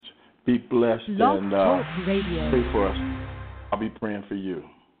Be blessed Love and Talk Radio. pray for us. I'll be praying for you.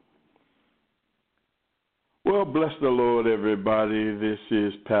 Well, bless the Lord, everybody. This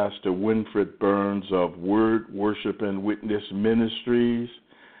is Pastor Winfred Burns of Word, Worship, and Witness Ministries,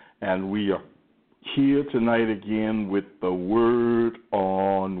 and we are here tonight again with the Word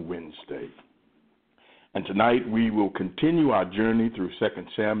on Wednesday. And tonight we will continue our journey through 2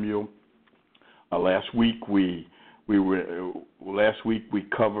 Samuel. Last week we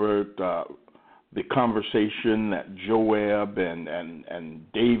covered the conversation that Joab and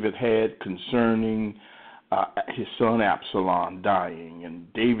David had concerning his son Absalom dying,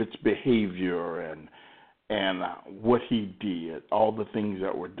 and David's behavior and what he did, all the things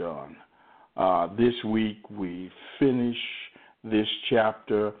that were done. This week we finish this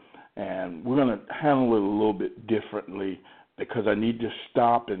chapter, and we're going to handle it a little bit differently because I need to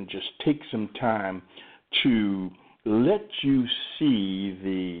stop and just take some time to let you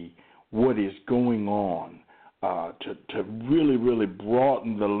see what is going on, to really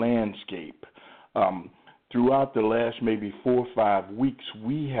broaden the landscape. Throughout the last maybe 4 or 5 weeks,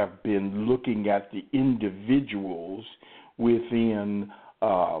 we have been looking at the individuals within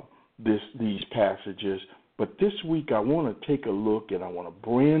these passages. But this week I want to take a look and I want to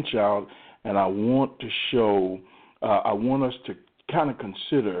branch out and I want to show, I want us to kind of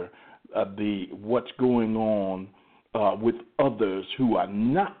consider what's going on with others who are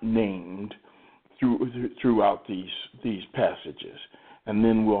not named throughout these passages, and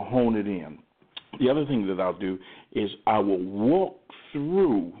then we'll hone it in. The other thing that I'll do is I will walk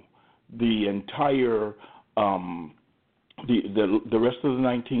through the entire the rest of the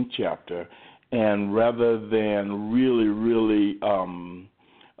 19th chapter, and rather than really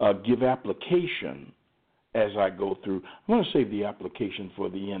give application as I go through, I'm going to save the application for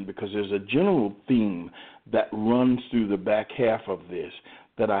the end because there's a general theme that runs through the back half of this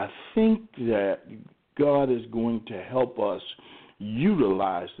that I think that God is going to help us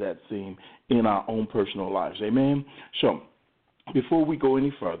utilize that theme in our own personal lives. Amen? So before we go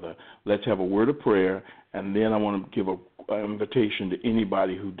any further, let's have a word of prayer, and then I want to give an invitation to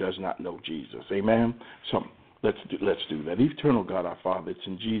anybody who does not know Jesus. Amen? So let's do that. Eternal God, our Father, it's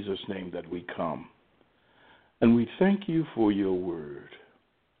in Jesus' name that we come. And we thank you for your word.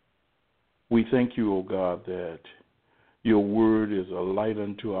 We thank you, O God, that your word is a light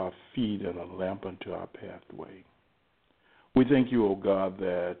unto our feet and a lamp unto our pathway. We thank you, O God,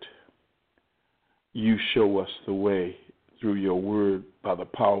 that you show us the way through your word by the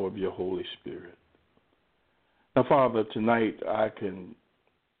power of your Holy Spirit. Now, Father, tonight I can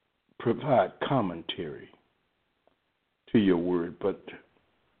provide commentary to your word, but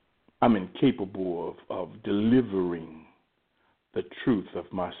I'm incapable of delivering the truth of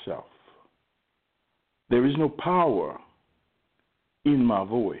myself. There is no power in my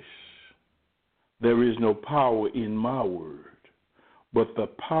voice. There is no power in my word, but the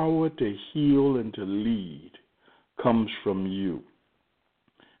power to heal and to lead comes from you.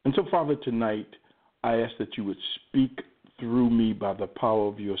 And so, Father, tonight I ask that you would speak through me by the power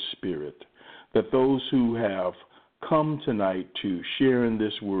of your Spirit, that those who have come tonight to share in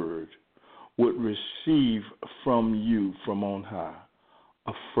this word would receive from you from on high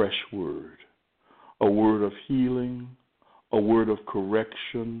a fresh word, a word of healing, a word of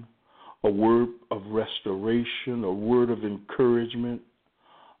correction, a word of restoration, a word of encouragement,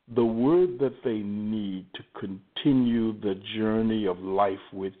 the word that they need to continue the journey of life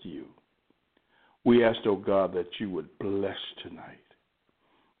with you. We ask, oh God, that you would bless tonight.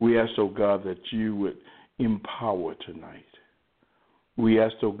 We ask, oh God, that you would empower tonight. We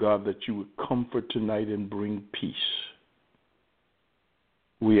ask, oh God, that you would comfort tonight and bring peace.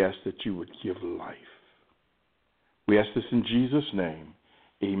 We ask that you would give life. We ask this in Jesus' name.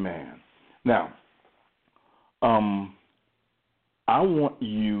 Amen. Now, I want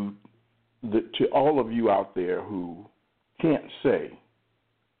you, to all of you out there who can't say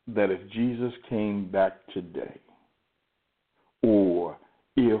that if Jesus came back today, or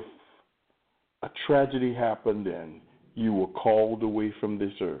if a tragedy happened and you were called away from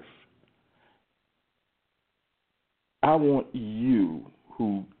this earth, I want you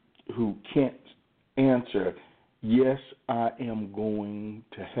who can't answer, yes, I am going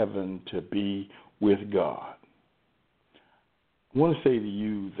to heaven to be with God. I want to say to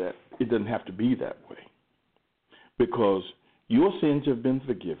you that it doesn't have to be that way, because your sins have been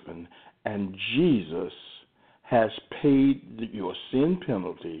forgiven and Jesus has paid your sin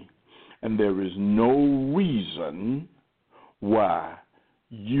penalty, and there is no reason why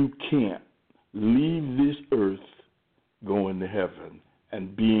you can't leave this earth going to heaven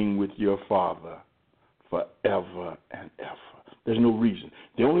and being with your Father forever and ever. There's no reason.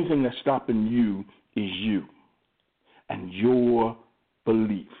 The only thing that's stopping you is you and your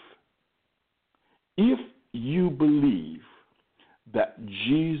belief. If you believe that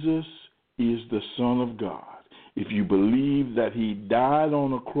Jesus is the Son of God, if you believe that he died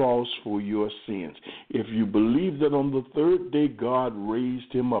on a cross for your sins, if you believe that on the third day God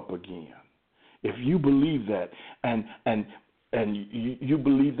raised him up again, if you believe that and you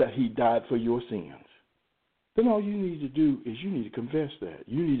believe that he died for your sins, then all you need to do is you need to confess that.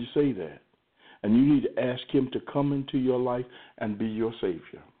 You need to say that. And you need to ask him to come into your life and be your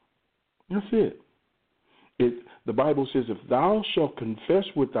Savior. That's it. The Bible says, if thou shalt confess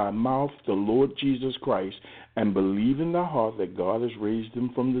with thy mouth the Lord Jesus Christ and believe in thy heart that God has raised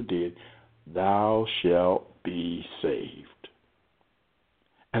him from the dead, thou shalt be saved.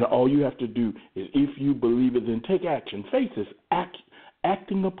 And all you have to do is, if you believe it, then take action. Faith is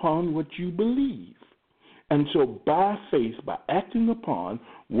acting upon what you believe. And so by faith, by acting upon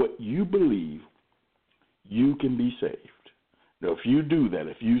what you believe, you can be saved. Now, if you do that,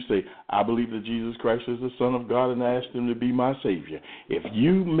 if you say, I believe that Jesus Christ is the Son of God and I ask him to be my Savior, if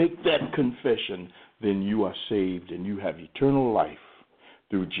you make that confession, then you are saved and you have eternal life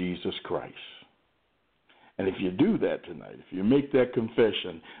through Jesus Christ. And if you do that tonight, if you make that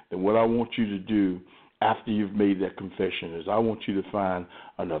confession, then what I want you to do after you've made that confession is I want you to find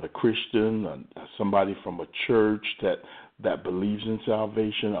another Christian, somebody from a church that believes in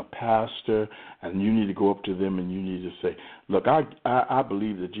salvation, a pastor, and you need to go up to them and you need to say, look, I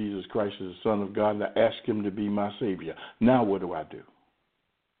believe that Jesus Christ is the Son of God and I ask him to be my Savior. Now what do I do?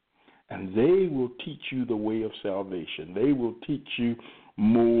 And they will teach you the way of salvation. They will teach you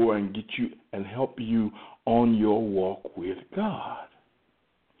more and get you and help you on your walk with God.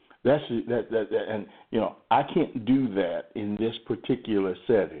 That's and I can't do that in this particular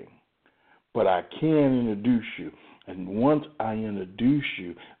setting, but I can introduce you. And once I introduce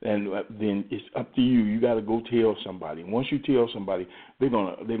you, then it's up to you. You got to go tell somebody. Once you tell somebody, they're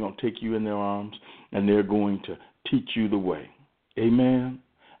gonna take you in their arms and they're going to teach you the way. Amen.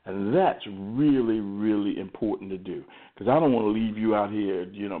 And that's really, really important to do, because I don't want to leave you out here,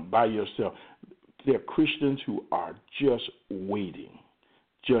 by yourself. There are Christians who are just waiting.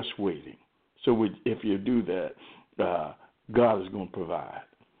 So if you do that, God is going to provide.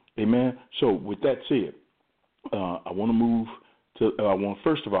 Amen. So with that said, I want to move to.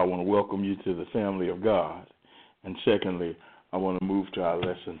 First of all, I want to welcome you to the family of God, and secondly, I want to move to our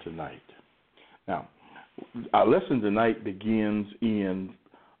lesson tonight. Now, our lesson tonight begins in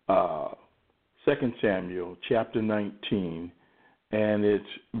 2 Samuel chapter 19, and it's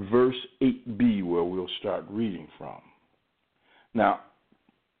verse 8b where we'll start reading from. Now,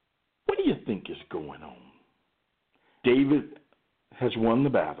 what do you think is going on? David has won the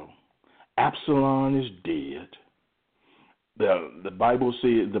battle. Absalom is dead. The Bible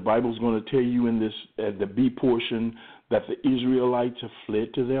says, the Bible's going to tell you in this the B portion that the Israelites have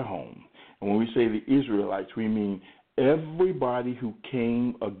fled to their home. And when we say the Israelites, we mean everybody who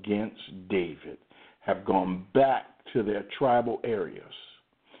came against David have gone back to their tribal areas.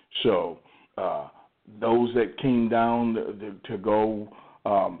 So those that came down to go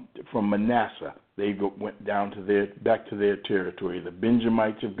from Manasseh, went down to back to their territory. The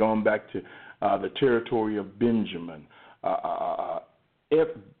Benjamites have gone back to the territory of Benjamin. The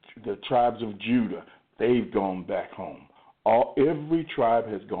tribes of Judah, they've gone back home. Every tribe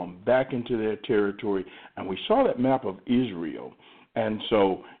has gone back into their territory, and we saw that map of Israel. And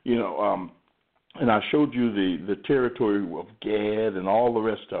so, and I showed you the territory of Gad and all the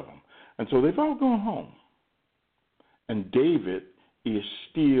rest of them. And so they've all gone home. And David is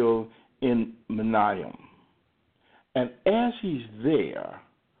still in Mahanaim. And as he's there,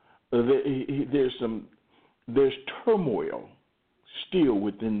 there's turmoil still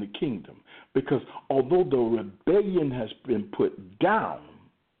within the kingdom, because although the rebellion has been put down,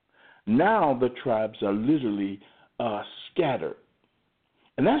 now the tribes are literally scattered.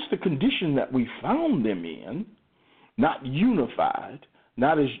 And that's the condition that we found them in, not unified,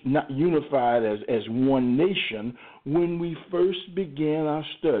 not unified as one nation when we first began our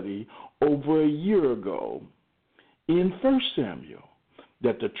study over a year ago in 1 Samuel,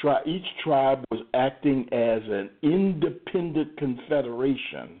 that each tribe was acting as an independent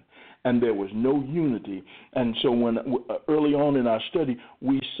confederation, and there was no unity. And so when early on in our study,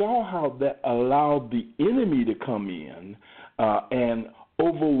 we saw how that allowed the enemy to come in and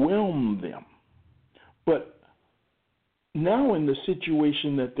overwhelm them. But now in the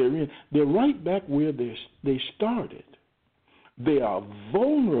situation that they're in, they're right back where they started. They are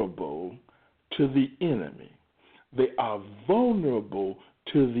vulnerable to the enemy. They are vulnerable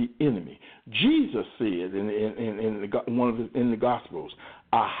to the enemy. Jesus said in the Gospels,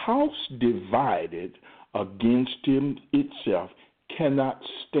 a house divided against itself cannot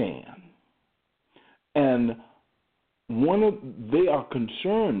stand. And they are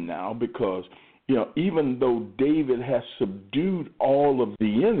concerned now because, even though David has subdued all of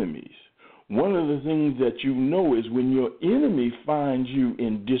the enemies, one of the things that is when your enemy finds you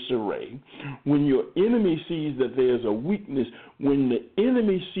in disarray, when your enemy sees that there's a weakness, when the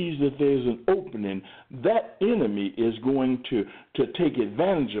enemy sees that there's an opening, that enemy is going to take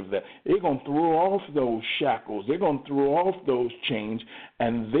advantage of that. They're going to throw off those shackles. They're going to throw off those chains,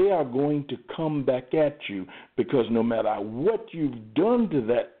 and they are going to come back at you because no matter what you've done to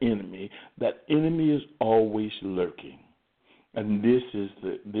that enemy is always lurking. And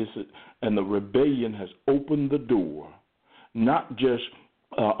the rebellion has opened the door, not just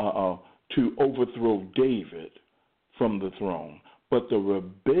to overthrow David from the throne, but the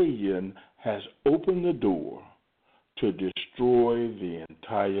rebellion has opened the door to destroy the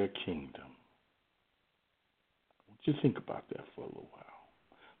entire kingdom. I want you to think about that for a little while.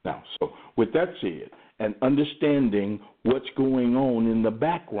 Now, so with that said, and understanding what's going on in the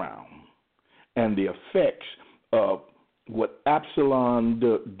background and the effects of what Absalom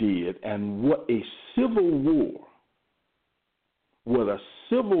did and what a civil war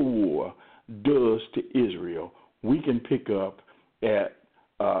does to Israel, we can pick up at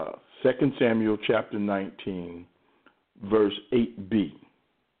 2 Samuel chapter 19, verse 8b.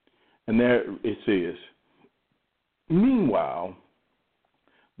 And there it says, meanwhile,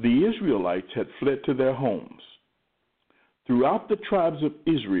 the Israelites had fled to their homes. Throughout the tribes of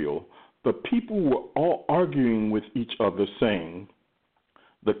Israel, the people were all arguing with each other, saying,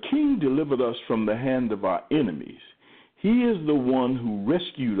 the king delivered us from the hand of our enemies. He is the one who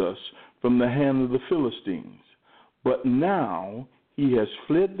rescued us from the hand of the Philistines. But now he has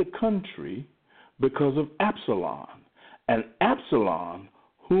fled the country because of Absalom. And Absalom,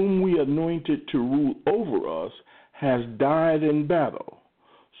 whom we anointed to rule over us, has died in battle.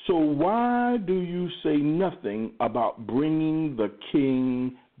 So why do you say nothing about bringing the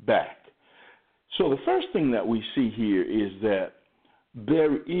king back? So the first thing that we see here is that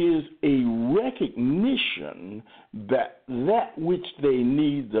there is a recognition that which they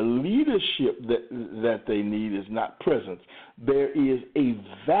need, the leadership that they need, is not present. There is a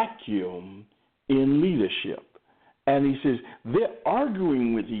vacuum in leadership. And he says they're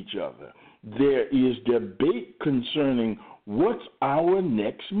arguing with each other. There is debate concerning what's our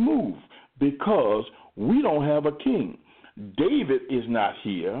next move because we don't have a king. David is not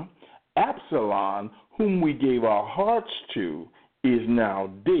here. Absalom, whom we gave our hearts to, is now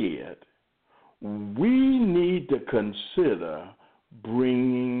dead. We need to consider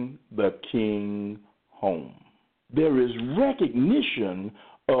bringing the king home. There is recognition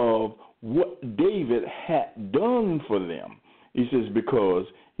of what David had done for them. He says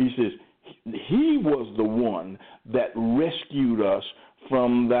he was the one that rescued us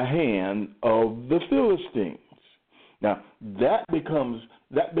from the hand of the Philistines. Now, that becomes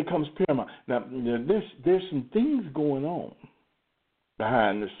paramount. Now, there's some things going on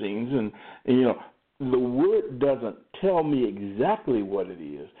behind the scenes, and the word doesn't tell me exactly what it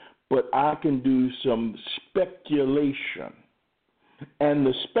is, but I can do some speculation. And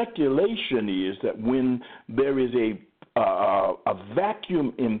the speculation is that when there is a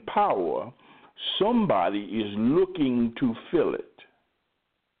vacuum in power, somebody is looking to fill it.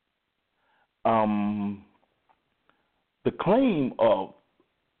 The claim of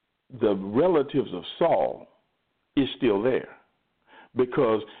the relatives of Saul is still there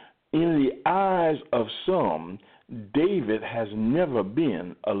because in the eyes of some, David has never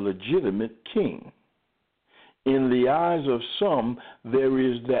been a legitimate king. In the eyes of some, there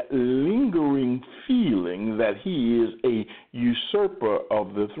is that lingering feeling that he is a usurper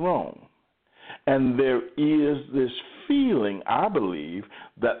of the throne. And there is this feeling, I believe,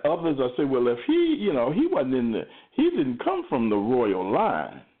 that others are saying, well, if he didn't come from the royal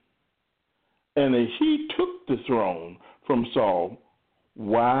line, and if he took the throne from Saul,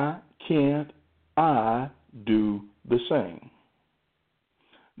 why can't I do the same?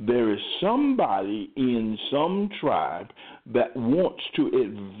 There is somebody in some tribe that wants to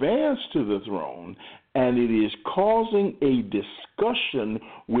advance to the throne, and it is causing a discussion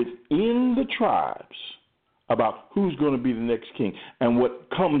within the tribes about who's going to be the next king. And what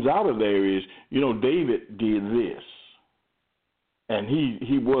comes out of there is, David did this, and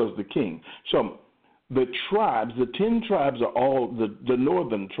he was the king. So the tribes, the 10 tribes are all the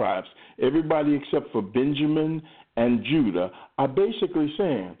northern tribes. Everybody except for Benjamin and Judah are basically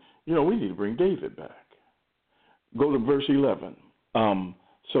saying, we need to bring David back. Go to verse 11.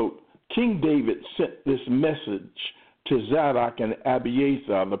 So King David sent this message to Zadok and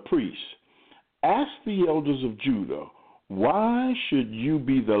Abiathar, the priests. Ask the elders of Judah, why should you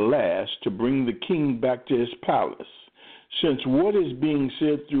be the last to bring the king back to his palace, since what is being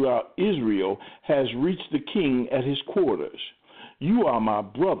said throughout Israel has reached the king at his quarters? You are my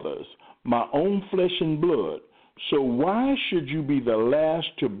brothers, my own flesh and blood, so why should you be the last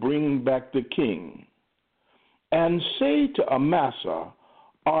to bring back the king? And say to Amasa,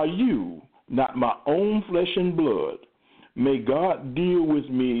 are you not my own flesh and blood? May God deal with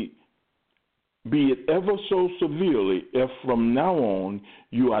me, be it ever so severely, if from now on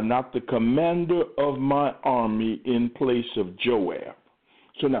you are not the commander of my army in place of Joab.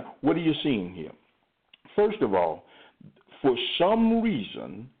 So now, what are you seeing here? First of all, for some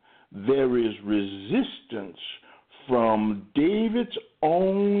reason, there is resistance from David's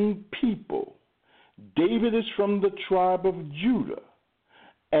own people. David is from the tribe of Judah,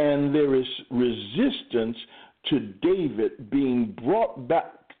 and there is resistance to David being brought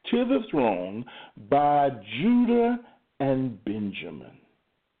back to the throne by Judah and Benjamin.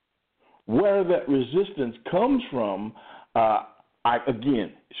 Where that resistance comes from,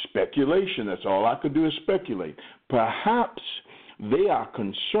 again, speculation. That's all I could do is speculate. Perhaps they are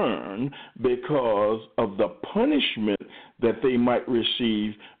concerned because of the punishment that they might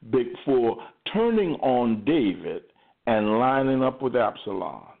receive for turning on David and lining up with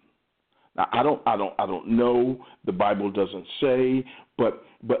Absalom. Now, I don't know. The Bible doesn't say, but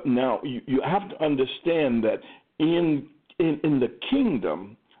now you have to understand that in the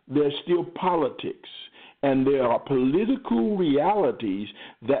kingdom there's still politics, and there are political realities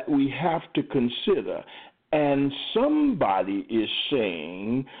that we have to consider. And somebody is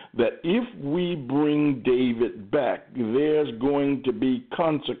saying that if we bring David back, there's going to be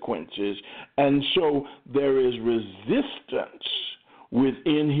consequences. And so there is resistance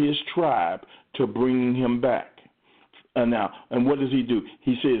within his tribe to bringing him back. And what does he do?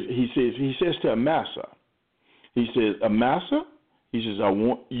 He says to Amasa, Amasa, I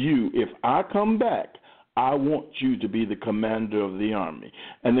want you, if I come back, I want you to be the commander of the army.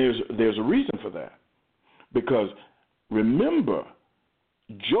 And there's a reason for that. Because remember,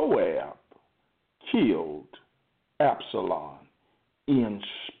 Joab killed Absalom in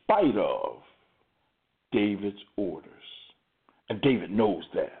spite of David's orders. And David knows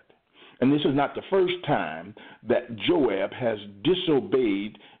that. And this is not the first time that Joab has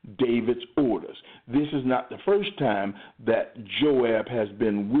disobeyed David's orders. This is not the first time that Joab has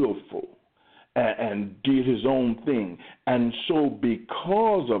been willful and did his own thing. And so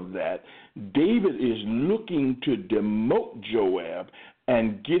because of that, David is looking to demote Joab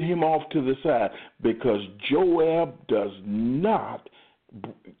and get him off to the side, because Joab does not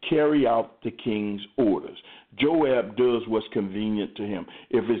carry out the king's orders. Joab does what's convenient to him.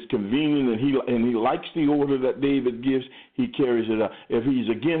 If it's convenient and he likes the order that David gives, he carries it out. If he's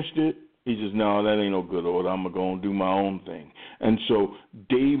against it, he says, no, that ain't no good order. I'm going to do my own thing. And so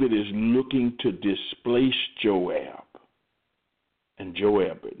David is looking to displace Joab. And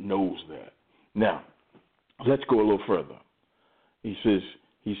Joab knows that. Now, let's go a little further. He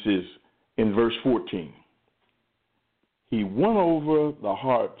says in verse 14, he won over the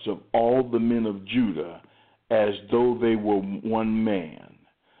hearts of all the men of Judah as though they were one man.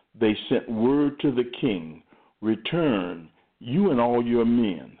 They sent word to the king, return, you and all your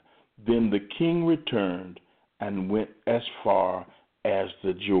men. Then the king returned and went as far as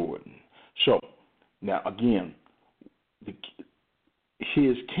the Jordan. So, now again,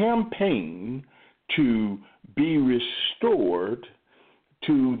 his campaign to be restored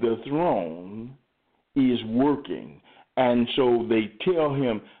to the throne is working. And so they tell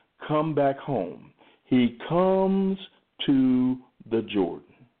him, come back home. He comes to the Jordan.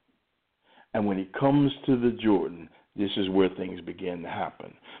 And when he comes to the Jordan, this is where things begin to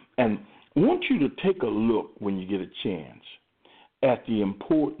happen. And I want you to take a look when you get a chance at the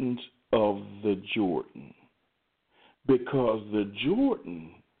importance of the Jordan. Because the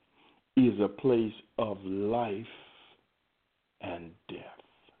Jordan is a place of life and death.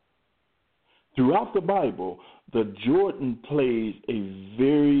 Throughout the Bible, the Jordan plays a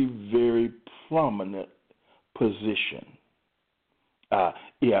very, very prominent position.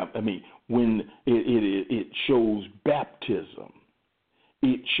 When it shows baptism,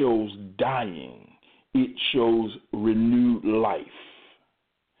 it shows dying, it shows renewed life.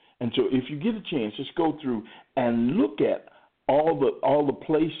 And so if you get a chance, just go through and look at all the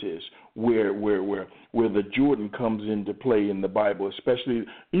places where the Jordan comes into play in the Bible, especially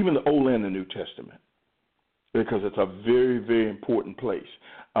even the Old and the New Testament, because it's a very, very important place.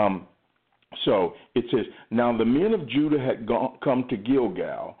 So it says, now the men of Judah had come to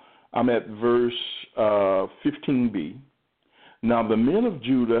Gilgal. I'm at verse 15b. Now the men of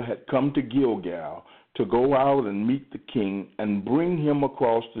Judah had come to Gilgal to go out and meet the king and bring him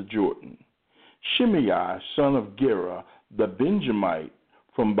across the Jordan. Shimei, son of Gera, the Benjamite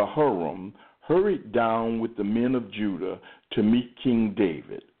from Bahurim, hurried down with the men of Judah to meet King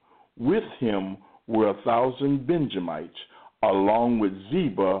David. With him were 1,000 Benjamites, along with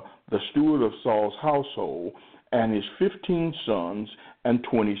Ziba, the steward of Saul's household, and his 15 sons and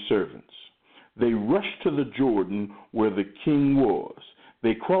 20 servants. They rushed to the Jordan where the king was.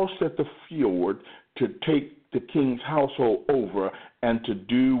 They crossed at the ford to take the king's household over and to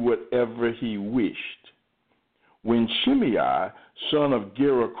do whatever he wished. When Shimei, son of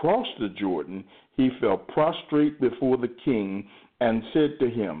Gera, crossed the Jordan, he fell prostrate before the king and said to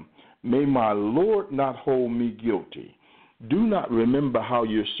him, May my Lord not hold me guilty. Do not remember how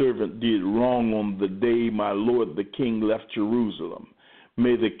your servant did wrong on the day my lord the king left Jerusalem.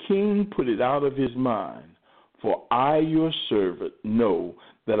 May the king put it out of his mind, for I, your servant, know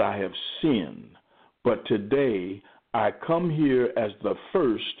that I have sinned. But today I come here as the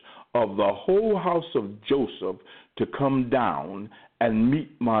first of the whole house of Joseph to come down and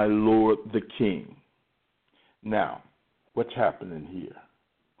meet my lord the king. Now, what's happening here?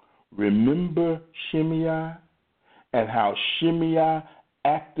 Remember Shimei and how Shimei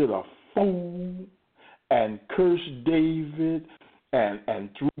acted a fool and cursed David and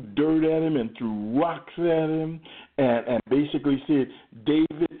threw dirt at him and threw rocks at him and basically said,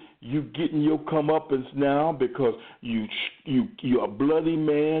 David, you getting your comeuppance now because you're a bloody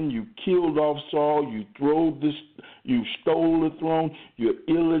man. You killed off Saul. You stole the throne. You're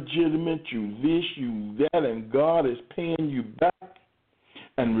illegitimate. You this, you that, and God is paying you back.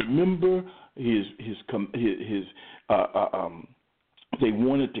 And remember, they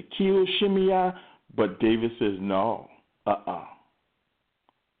wanted to kill Shimei, but David says no,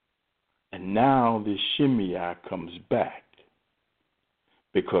 And now this Shimei comes back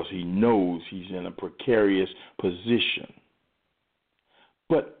because he knows he's in a precarious position.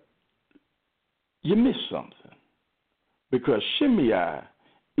 But you missed something, because Shimei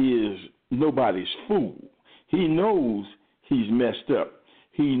is nobody's fool. He knows he's messed up.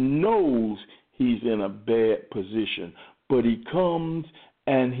 He knows he's in a bad position, but he comes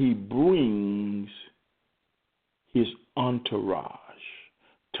and he brings his entourage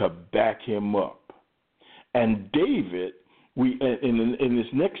to back him up. And David, in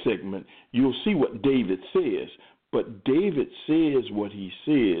this next segment, you'll see what David says, but David says what he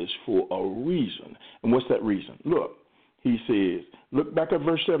says for a reason. And what's that reason? Look, he says, look back at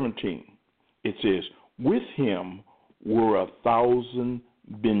verse 17. It says, with him were 1,000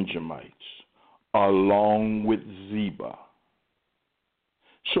 Benjamites, along with Ziba.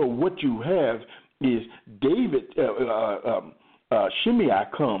 So what you have is Shimei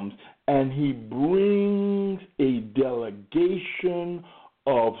comes and he brings a delegation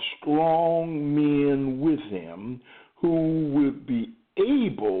of strong men with him who would be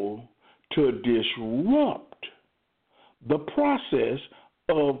able to disrupt the process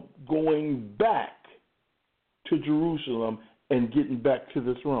of going back to Jerusalem and getting back to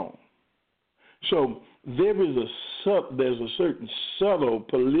the throne. So there's a certain subtle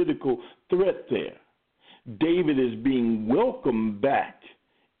political threat there. David is being welcomed back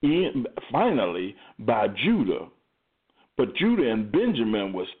finally by Judah, but Judah and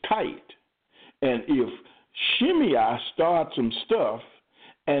Benjamin was tight. And if Shimei starts some stuff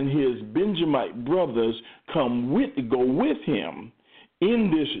and his Benjamite brothers go with him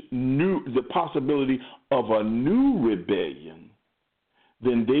in the possibility of a new rebellion,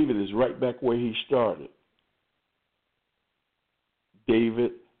 then David is right back where he started.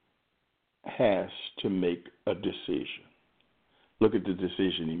 David has to make a decision. Look at the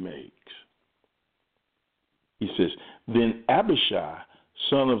decision he makes. He says, then Abishai,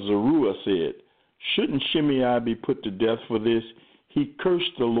 son of Zeruiah, said, shouldn't Shimei be put to death for this? He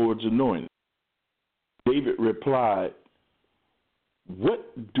cursed the Lord's anointed. David replied,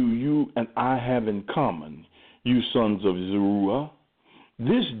 what do you and I have in common, you sons of Zeruiah?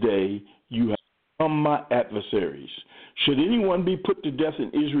 This day you have become my adversaries. Should anyone be put to death in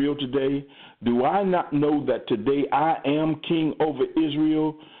Israel today? Do I not know that today I am king over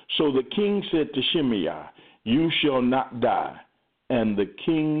Israel? So the king said to Shimei, you shall not die. And the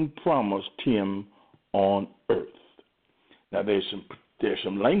king promised him on earth. Now there's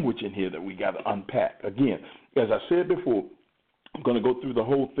some language in here that we got to unpack. Again, as I said before, I'm going to go through the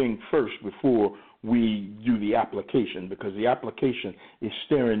whole thing first before we do the application, because the application is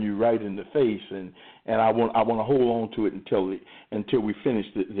staring you right in the face, and I want to hold on to it until we finish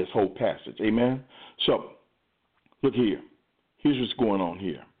this whole passage. Amen? So, look here. Here's what's going on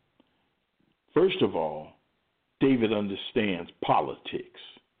here. First of all, David understands politics.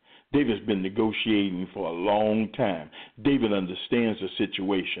 David's been negotiating for a long time. David understands the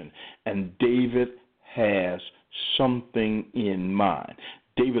situation, and David has something in mind.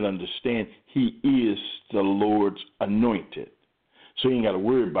 David understands he is the Lord's anointed. So he ain't got to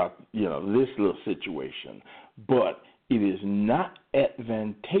worry about, this little situation. But it is not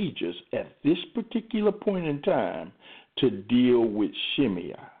advantageous at this particular point in time to deal with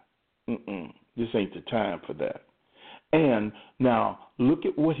Shimei. This ain't the time for that. And now look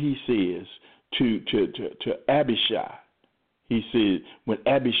at what he says to Abishai. He said, when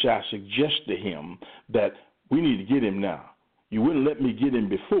Abishai suggests to him that we need to get him now. You wouldn't let me get him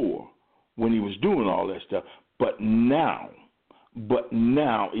before when he was doing all that stuff, but now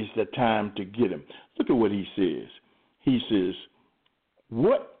is the time to get him. Look at what he says. He says,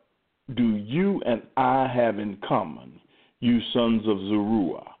 what do you and I have in common, you sons of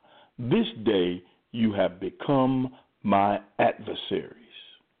Zeruiah? This day you have become my adversaries.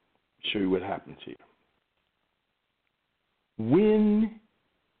 Show you what happens here. When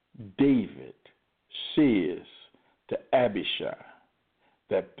David says to Abishai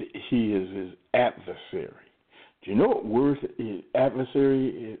that he is his adversary, do you know what word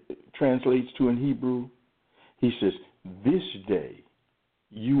adversary translates to in Hebrew? He says, this day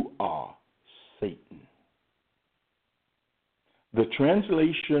you are Satan. The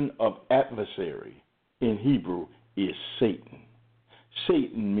translation of adversary in Hebrew is Satan.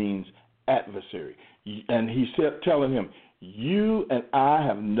 Satan means adversary. And he said, telling him, you and I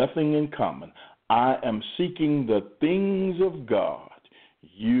have nothing in common. I am seeking the things of God.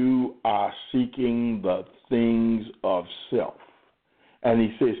 You are seeking the things of self. And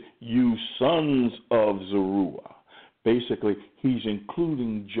he says, you sons of Zeruiah. Basically, he's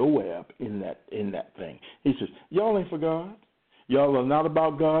including Joab in that thing. He says, y'all ain't for God. Y'all are not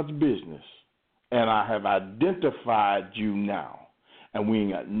about God's business. And I have identified you now. And we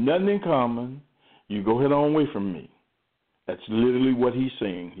ain't got nothing in common. You go ahead on away from me. That's literally what he's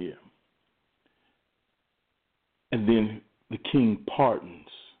saying here. And then the king pardons.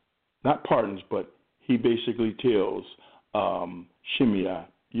 Not pardons, but he basically tells Shimei,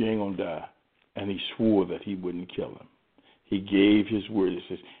 you ain't going to die. And he swore that he wouldn't kill him. He gave his word. It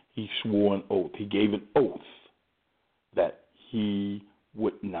says he swore an oath. He gave an oath that he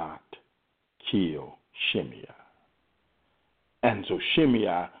would not kill Shimei. And so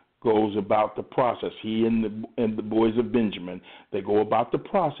Shimei goes about the process. He and the boys of Benjamin, they go about the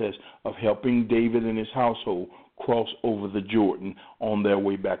process of helping David and his household cross over the Jordan on their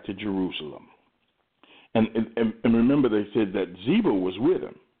way back to Jerusalem. And remember, they said that Ziba was with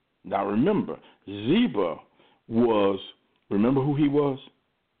him. Now remember, Ziba was, remember who he was?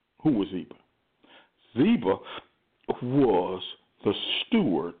 Who was Ziba? Ziba was the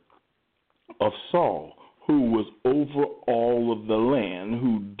steward of Saul, who was over all of the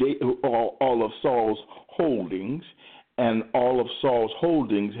land, all of Saul's holdings, and all of Saul's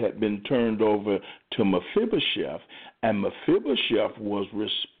holdings had been turned over to Mephibosheth, and Mephibosheth was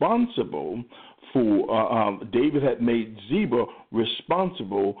responsible for, David had made Ziba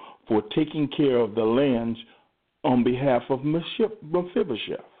responsible for taking care of the lands on behalf of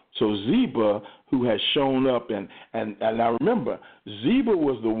Mephibosheth. So Ziba, who has shown up, and I remember, Ziba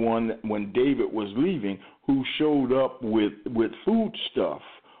was the one, when David was leaving, who showed up with food stuff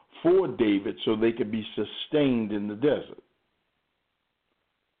for David so they could be sustained in the desert.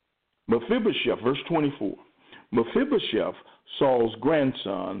 Mephibosheth, verse 24, Mephibosheth, Saul's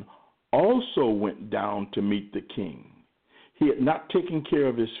grandson, also went down to meet the king. He had not taken care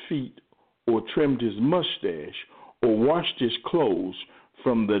of his feet or trimmed his mustache or washed his clothes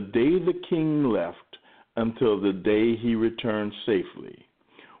from the day the king left until the day he returned safely.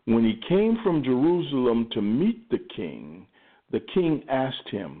 When he came from Jerusalem to meet the king asked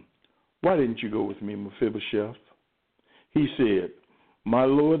him, why didn't you go with me, Mephibosheth? He said, my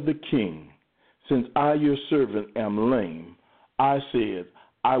lord the king, since I, your servant, am lame, I said,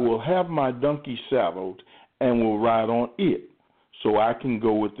 I will have my donkey saddled and will ride on it, so I can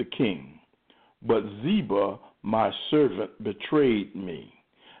go with the king. But Ziba, my servant, betrayed me,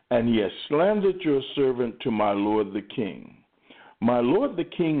 and he has slandered your servant to my lord the king. My lord the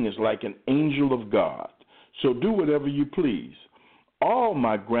king is like an angel of God, so do whatever you please. All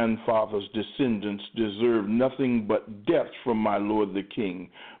my grandfather's descendants deserve nothing but death from my lord the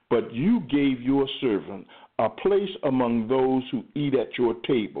king, but you gave your servant a place among those who eat at your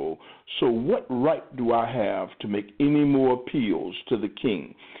table. So what right do I have to make any more appeals to the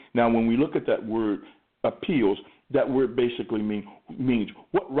king? Now, when we look at that word appeals, that word basically means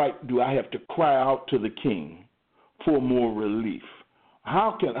what right do I have to cry out to the king for more relief?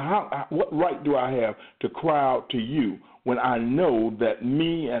 What right do I have to cry out to you when I know that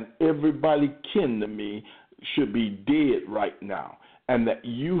me and everybody kin to me should be dead right now, and that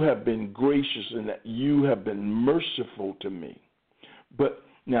you have been gracious and that you have been merciful to me? But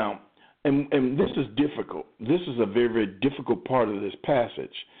now, and this is difficult. This is a very, very difficult part of this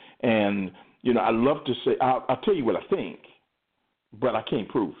passage. And, I love to say, I'll tell you what I think, but I can't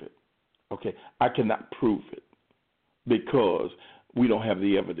prove it. Okay? I cannot prove it because we don't have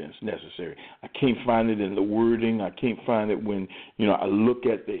the evidence necessary. I can't find it in the wording. I can't find it when, I look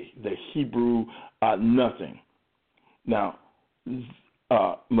at the Hebrew, nothing. Now,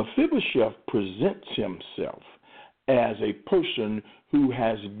 Mephibosheth presents himself as a person who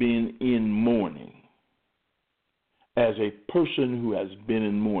has been in mourning. As a person who has been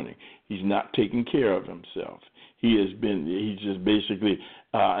in mourning. He's not taking care of himself. He's just basically,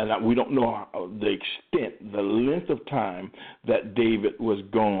 and we don't know the extent, the length of time that David was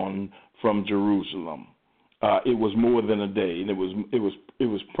gone from Jerusalem. It was more than a day, and it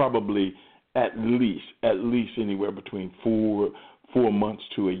was probably at least anywhere between four months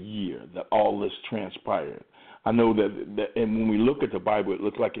to a year that all this transpired. I know that, and when we look at the Bible, it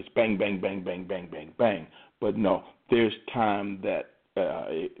looks like it's bang, bang, bang, bang, bang, bang, bang. But no, there's time that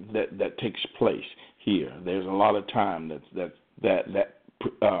takes place here. There's a lot of time that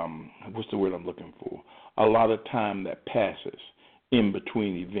what's the word I'm looking for? A lot of time that passes in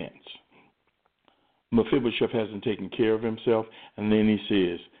between events. Mephibosheth hasn't taken care of himself, and then he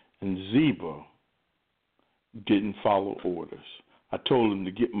says, and Ziba didn't follow orders. I told him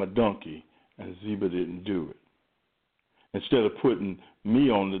to get my donkey, and Ziba didn't do it. Instead of putting me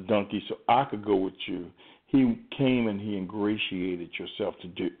on the donkey so I could go with you, he came and he ingratiated yourself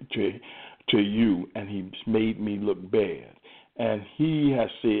to you, and he made me look bad. And he has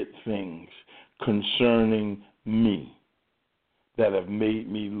said things concerning me that have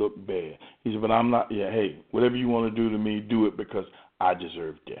made me look bad. He said, but I'm not, hey, whatever you want to do to me, do it because I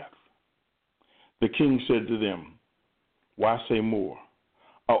deserve death. The king said to them, why say more?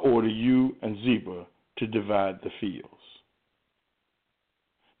 I order you and Ziba to divide the fields.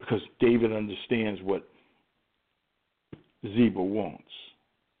 Because David understands what Ziba wants.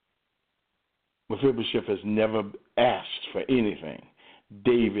 Mephibosheth has never asked for anything.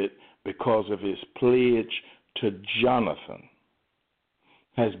 David, because of his pledge to Jonathan,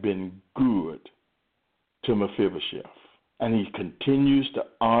 has been good to Mephibosheth. And he continues to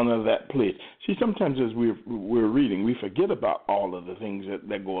honor that pledge. See, sometimes as we're reading, we forget about all of the things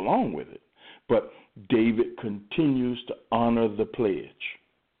that go along with it. But David continues to honor the pledge.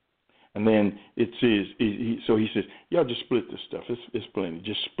 And then it says, so he says, y'all just split this stuff. It's plenty.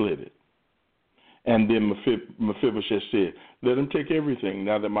 Just split it. And then Mephibosheth said, let him take everything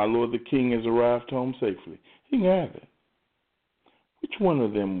now that my lord the king has arrived home safely. He can have it. Which one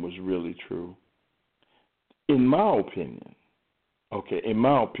of them was really true? In my opinion,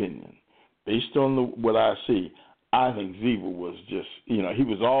 based on what I see, I think Ziba was just, he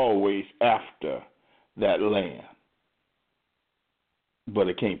was always after that land. But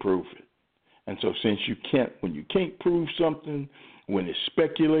I can't prove it. And so when you can't prove something, when it's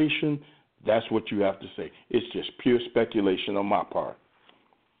speculation, that's what you have to say. It's just pure speculation on my part.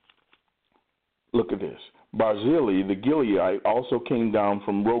 Look at this. Barzillai the Gileadite also came down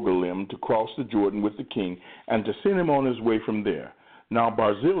from Rogelim to cross the Jordan with the king and to send him on his way from there. Now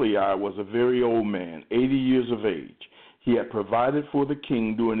Barzillai was a very old man, 80 years of age. He had provided for the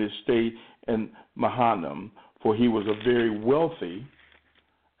king during his stay in Mahanaim, for he was a very wealthy.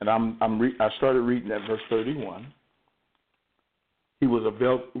 And I started reading at verse 31. He was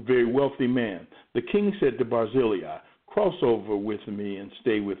a very wealthy man. The king said to Barzillai, cross over with me and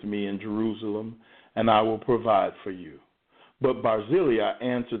stay with me in Jerusalem, and I will provide for you. But Barzillai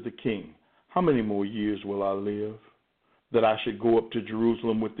answered the king, how many more years will I live, that I should go up to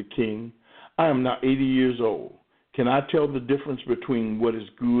Jerusalem with the king? I am now 80 years old. Can I tell the difference between what is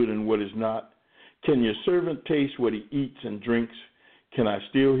good and what is not? Can your servant taste what he eats and drinks? Can I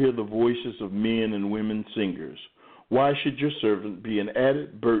still hear the voices of men and women singers? Why should your servant be an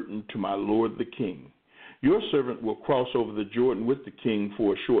added burden to my lord the king? Your servant will cross over the Jordan with the king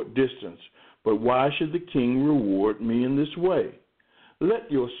for a short distance, but why should the king reward me in this way? Let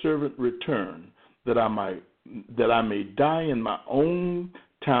your servant return, that I may die in my own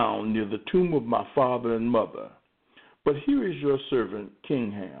town near the tomb of my father and mother. But here is your servant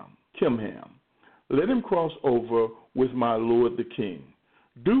Kimham. let him cross over with my lord the king.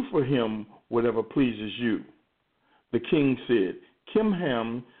 Do for him whatever pleases you. The king said,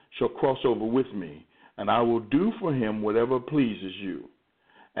 Kimham shall cross over with me, and I will do for him whatever pleases you.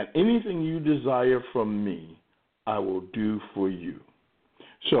 And anything you desire from me, I will do for you.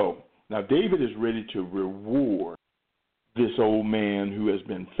 So, now David is ready to reward this old man who has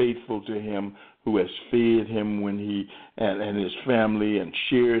been faithful to him, who has fed him when he and his family and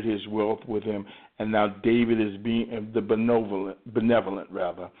shared his wealth with him. And now David is being the benevolent,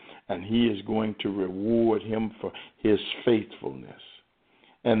 and he is going to reward him for his faithfulness.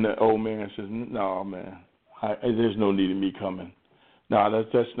 And the old man says, "No, man, there's no need of me coming. No,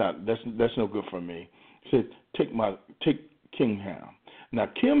 that's no good for me." He said, "Take Kimham." Now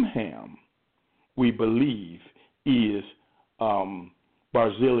Kimham, we believe, is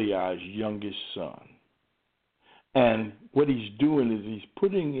Barzillai's youngest son. And what he's doing is he's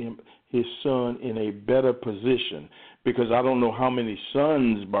putting his son in a better position, because I don't know how many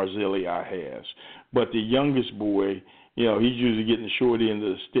sons Barzillai has, but the youngest boy, he's usually getting the short end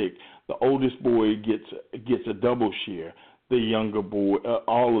of the stick. The oldest boy gets a double share. The younger boy,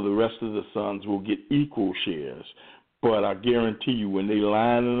 all of the rest of the sons will get equal shares. But I guarantee you, when they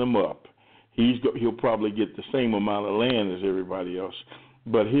lining them up, he'll probably get the same amount of land as everybody else,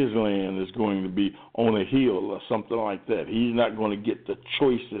 but his land is going to be on a hill or something like that. He's not going to get the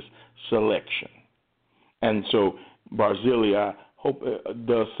choicest selection. And so Barzillai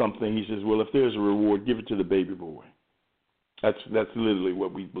does something. He says, well, if there's a reward, give it to the baby boy. That's literally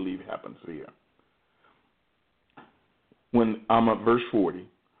what we believe happens here. When I'm at verse 40,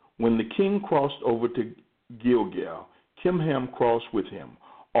 when the king crossed over to Gilgal, Kimham crossed with him.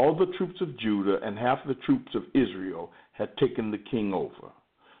 All the troops of Judah and half the troops of Israel had taken the king over.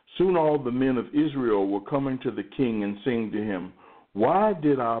 Soon all the men of Israel were coming to the king and saying to him, why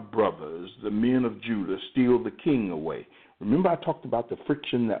did our brothers, the men of Judah, steal the king away? Remember I talked about the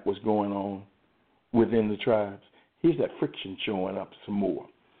friction that was going on within the tribes? Here's that friction showing up some more.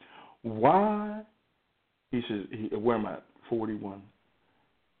 Why, he says, where am I at? 41.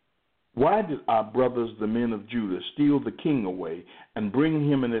 Why did our brothers, the men of Judah, steal the king away and bring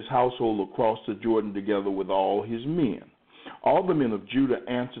him and his household across the Jordan together with all his men? All the men of Judah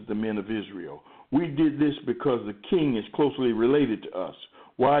answered the men of Israel, we did this because the king is closely related to us.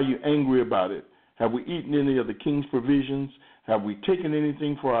 Why are you angry about it? Have we eaten any of the king's provisions? Have we taken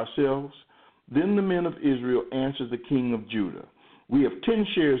anything for ourselves? Then the men of Israel answered the king of Judah, we have 10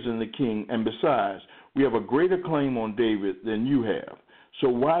 shares in the king, and besides, we have a greater claim on David than you have. So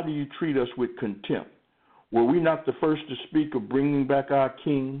why do you treat us with contempt? Were we not the first to speak of bringing back our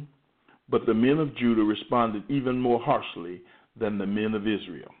king? But the men of Judah responded even more harshly than the men of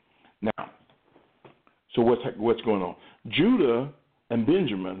Israel. Now, so what's going on? Judah and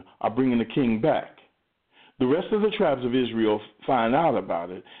Benjamin are bringing the king back. The rest of the tribes of Israel find out about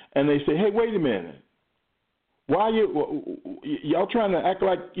it, and they say, hey, wait a minute. Why y'all trying to act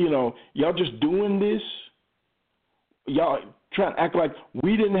like, y'all just doing this? Y'all trying to act like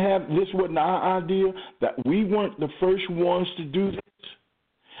we didn't have, this wasn't our idea, that we weren't the first ones to do this?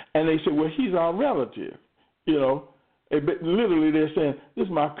 And they say, well, he's our relative, But literally they're saying, this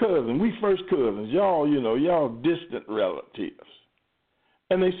is my cousin. We first cousins. Y'all, y'all distant relatives.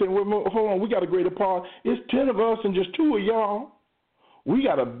 And they say, well, hold on, we got a greater part. It's 10 of us and just 2 of y'all. We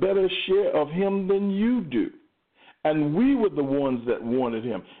got a better share of him than you do. And we were the ones that wanted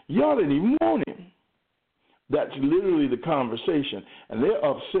him. Y'all didn't even want him. That's literally the conversation. And they're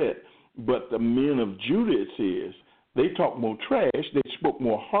upset. But the men of Judah, it says, they talked more trash. They spoke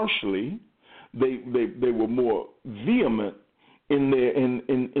more harshly. They were more vehement in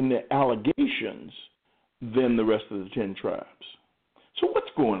their allegations than the rest of the 10 tribes. So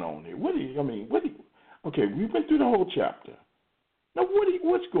what's going on here? Okay, we went through the whole chapter. Now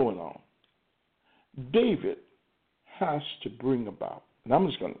what's going on? David has to bring about, and I'm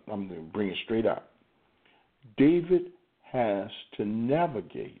going to bring it straight out. David has to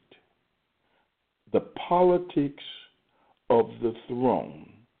navigate the politics of the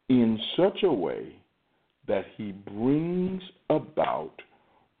throne in such a way that he brings about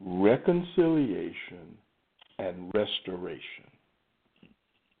reconciliation and restoration.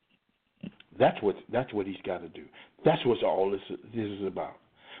 That's what he's got to do. That's what all this is about.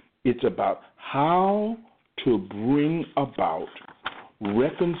 It's about how to bring about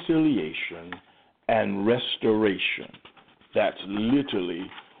reconciliation and restoration. That's literally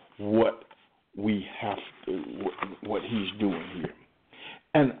what we have to, what he's doing here.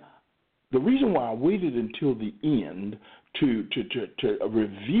 And the reason why I waited until the end to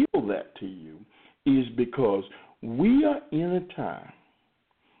reveal that to you is because we are in a time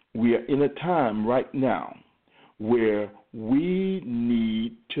we are in a time right now where we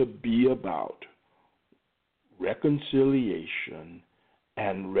need to be about reconciliation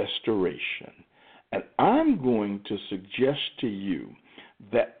and restoration. And I'm going to suggest to you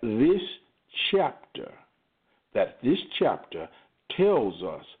that this chapter tells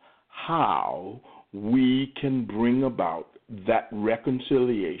us how we can bring about that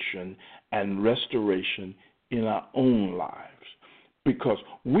reconciliation and restoration in our own lives, because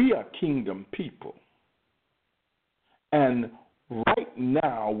we are kingdom people. And right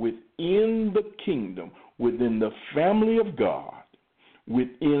now, within the kingdom, within the family of God,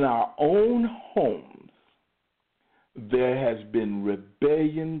 within our own homes, there has been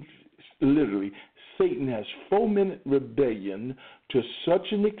rebellion. Literally, Satan has fomented rebellion to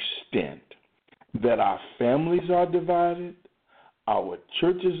such an extent that our families are divided, our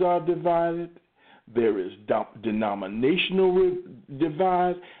churches are divided, there is denominational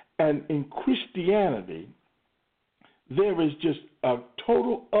divide, and in Christianity, there is just a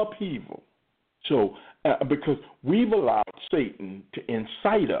total upheaval. So, because we've allowed Satan to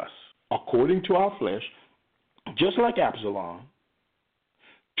incite us, according to our flesh, just like Absalom,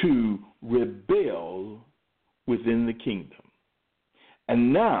 to rebel within the kingdom.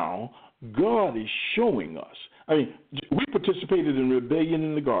 And now God is showing us. I mean, we participated in rebellion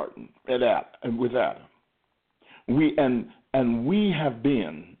in the garden with Adam. We have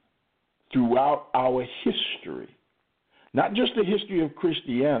been throughout our history, not just the history of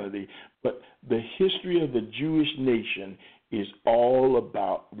Christianity, but the history of the Jewish nation is all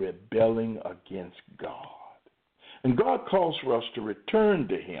about rebelling against God. And God calls for us to return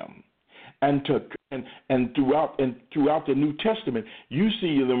to Him. And throughout the New Testament, you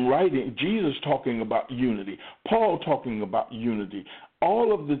see them writing, Jesus talking about unity, Paul talking about unity,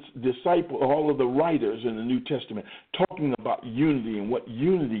 all of the disciples, all of the writers in the New Testament talking about unity and what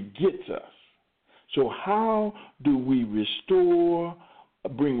unity gets us. So how do we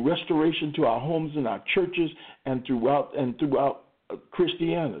bring restoration to our homes and our churches and throughout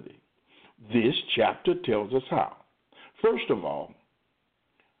Christianity? This chapter tells us how. First of all,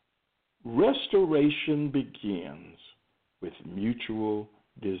 restoration begins with mutual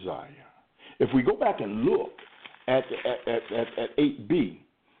desire. If we go back and look at 8b,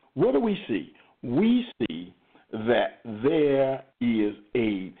 what do we see? We see that there is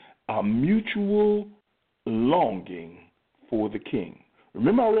a mutual longing for the king.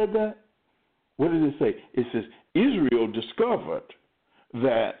 Remember I read that? What did it say? It says Israel discovered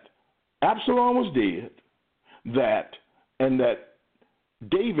that Absalom was dead, and that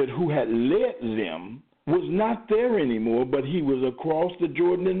David, who had led them, was not there anymore, but he was across the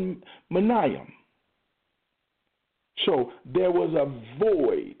Jordan in Mahanaim. So there was a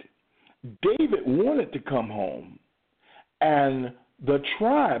void. David wanted to come home, and the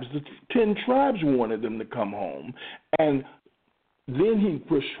 10 tribes wanted them to come home, and then he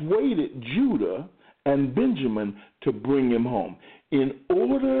persuaded Judah and Benjamin to bring him home. In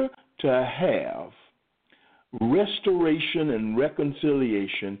order to have restoration and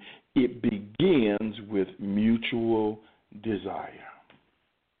reconciliation, it begins with mutual desire.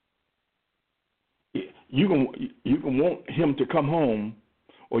 You can want him to come home,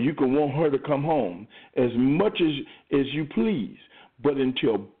 or you can want her to come home as much as you please, but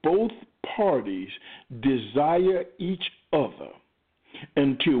until both parties desire each other,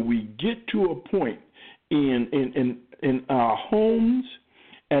 until we get to a point in our homes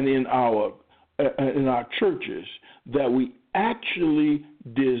and in our churches that we actually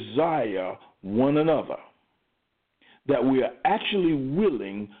desire one another, that we are actually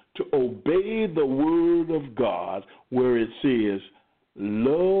willing to obey the word of God where it says,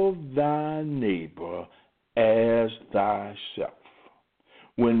 love thy neighbor as thyself.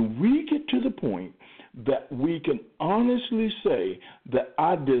 When we get to the point that we can honestly say that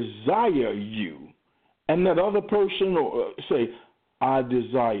I desire you, and that other person say, I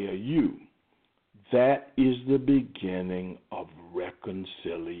desire you, that is the beginning of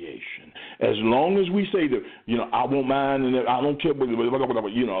reconciliation. As long as we say that, I won't mind and I don't care, all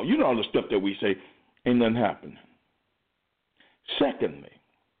the stuff that we say, ain't nothing happening. Secondly,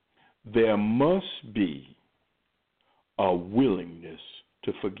 there must be a willingness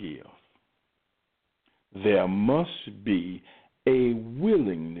to forgive. There must be a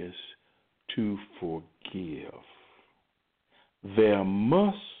willingness to forgive. There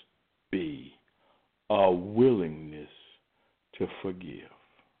must be a willingness to forgive.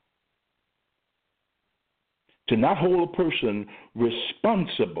 To not hold a person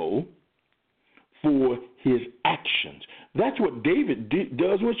responsible for his actions. That's what David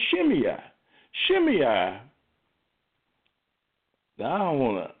does with Shimei. Shimei Now, I don't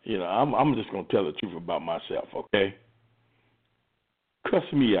want to, I'm just going to tell the truth about myself, okay? Cuss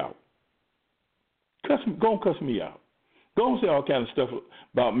me out. Go and cuss me out. Go and say all kind of stuff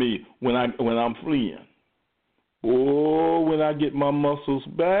about me when I'm fleeing. Oh, when I get my muscles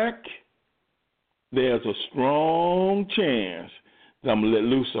back, there's a strong chance that I'm going to let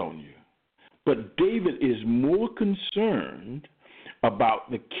loose on you. But David is more concerned about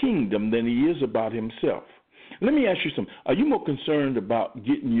the kingdom than he is about himself. Let me ask you something. Are you more concerned about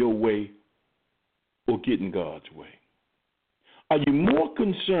getting your way or getting God's way? Are you more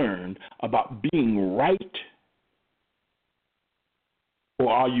concerned about being right, or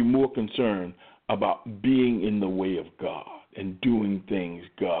are you more concerned about being in the way of God and doing things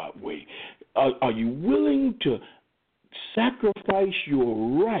God's way? Are you willing to sacrifice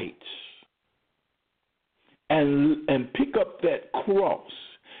your rights and pick up that cross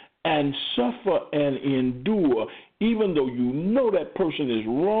and suffer and endure, even though you know that person is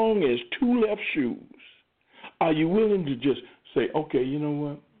wrong as two left shoes? Are you willing to just say, okay, you know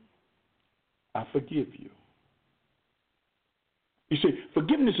what? I forgive you. You see,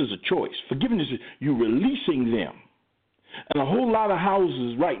 forgiveness is a choice. Forgiveness is you releasing them. And a whole lot of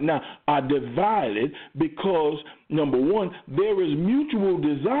houses right now are divided because, number one, there is mutual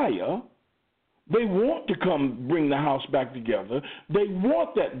desire. They want to come bring the house back together. They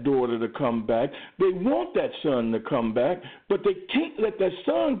want that daughter to come back. They want that son to come back, but they can't let that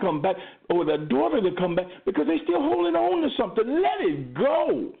son come back or that daughter to come back because they're still holding on to something. Let it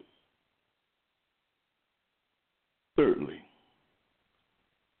go. Thirdly,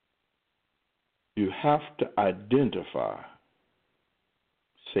 you have to identify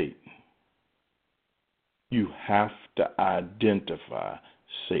Satan. You have to identify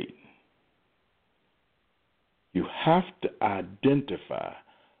Satan. You have to identify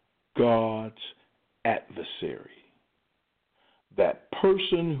God's adversary, that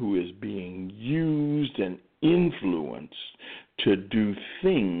person who is being used and influenced to do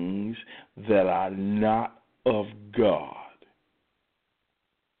things that are not of God.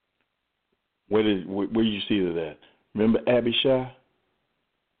 Where do you see that? Remember Abishai?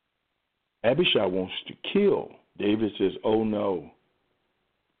 Abishai wants to kill. David says, oh no,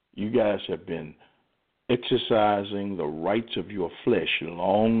 you guys have been exercising the rights of your flesh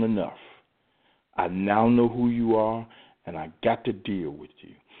long enough. I now know who you are, and I got to deal with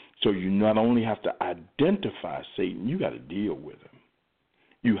you. So you not only have to identify Satan, you got to deal with him.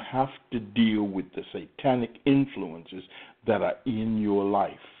 You have to deal with the satanic influences that are in your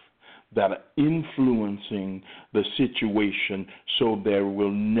life, that are influencing the situation so there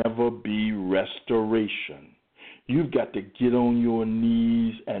will never be restoration. You've got to get on your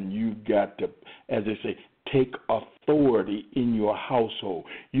knees and you've got to, as they say, take authority in your household.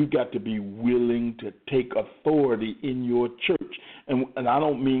 You've got to be willing to take authority in your church. And I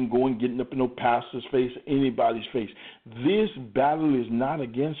don't mean going getting up in no pastor's face, anybody's face. This battle is not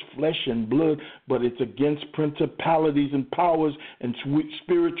against flesh and blood, but it's against principalities and powers and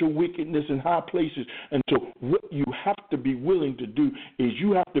spiritual wickedness in high places. And so what you have to be willing to do is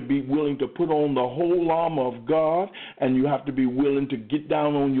you have to be willing to put on the whole armor of God, and you have to be willing to get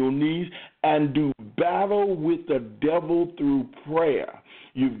down on your knees and do battle with the devil through prayer.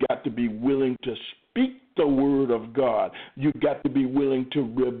 You've got to be willing to speak the word of God. You've got to be willing to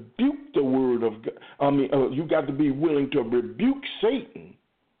rebuke the word of God. You've got to be willing to rebuke Satan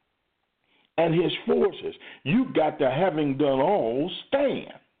and his forces. You've got to, having done all,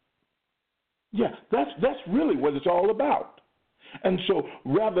 stand. Yeah, that's really what it's all about. And so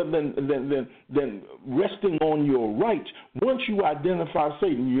rather than resting on your rights, once you identify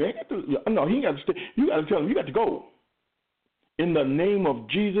Satan, he ain't got to stay. You got to tell him, you got to go. In the name of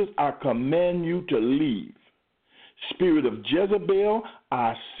Jesus, I command you to leave. Spirit of Jezebel,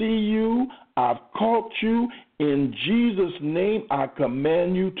 I see you. I've caught you. In Jesus' name, I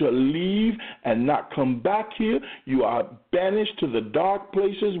command you to leave and not come back here. You are banished to the dark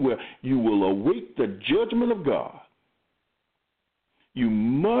places where you will await the judgment of God. You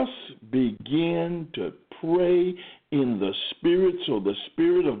must begin to pray in the Spirit so the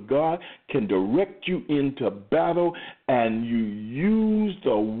Spirit of God can direct you into battle, and you use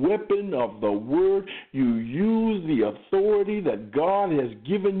the weapon of the Word. You use the authority that God has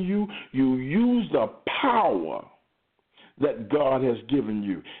given you. You use the power that God has given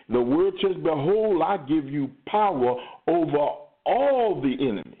you. The Word says, behold, I give you power over all the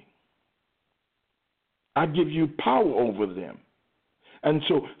enemy. I give you power over them. And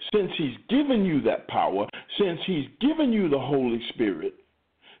so since he's given you that power, since he's given you the Holy Spirit,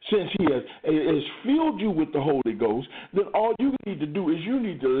 Since he has filled you with the Holy Ghost, then all you need to do is you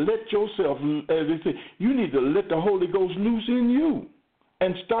need to let yourself, as they say, you need to let the Holy Ghost loose in you.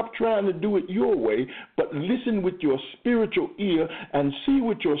 And stop trying to do it your way, but listen with your spiritual ear and see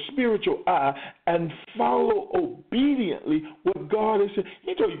with your spiritual eye and follow obediently what God has said.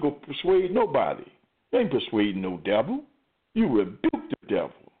 He told you to go persuade nobody. You ain't persuading no devil. You rebuke the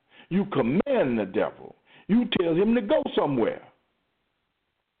devil. You command the devil. You tell him to go somewhere.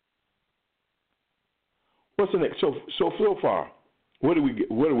 What's the next? So far, what do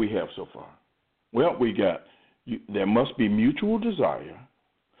we have so far? Well, we got there must be mutual desire.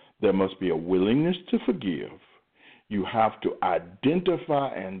 There must be a willingness to forgive. You have to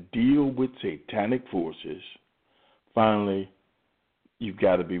identify and deal with satanic forces. Finally, you've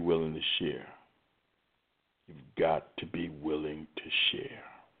got to be willing to share. You've got to be willing to share.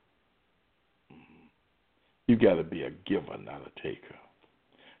 You've got to be a giver, not a taker.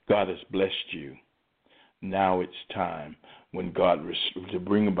 God has blessed you. Now it's time when God to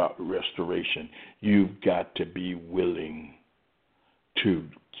bring about restoration. You've got to be willing to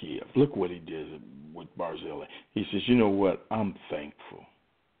give. Look what he did with Barzillai. He says, you know what? I'm thankful.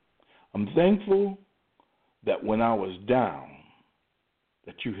 I'm thankful that when I was down,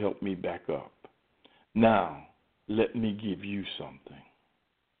 that you helped me back up. Now, let me give you something.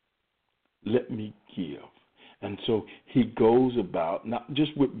 Let me give. And so he goes about, not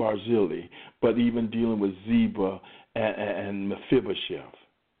just with Barzillai, but even dealing with Ziba and Mephibosheth.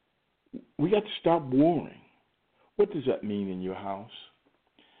 We got to stop warring. What does that mean in your house?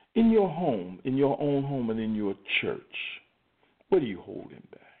 In your home, in your own home, and in your church, what are you holding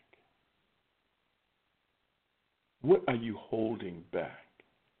back? What are you holding back?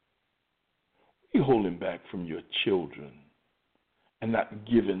 What are you holding back from your children and not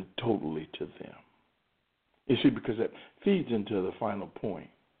giving totally to them? You see, because that feeds into the final point.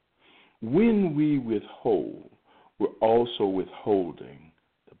 When we withhold, we're also withholding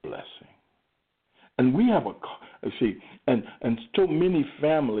the blessing. And we have and so many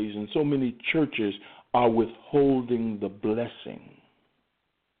families and so many churches are withholding the blessing.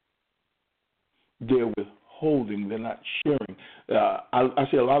 They're withholding, they're not sharing. I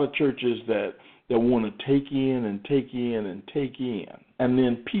see a lot of churches that want to take in and take in and take in and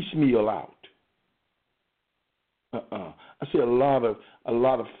then piecemeal out. I see a lot of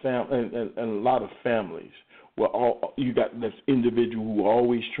families where you got this individual who are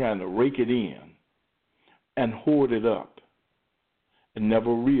always trying to rake it in and hoard it up and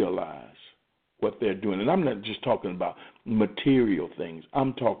never realize what they're doing. And I'm not just talking about material things.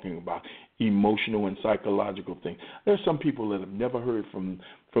 I'm talking about emotional and psychological things. There's some people that have never heard from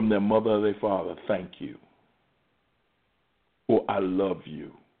their mother or their father, thank you, or I love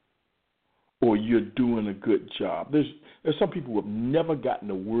you, or you're doing a good job. There's some people who have never gotten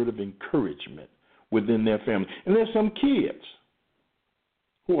a word of encouragement within their family. And there's some kids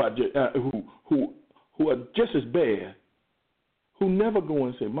who are just as bad, who never go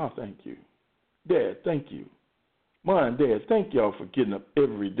and say, Ma, thank you. Dad, thank you. Ma and Dad, thank y'all for getting up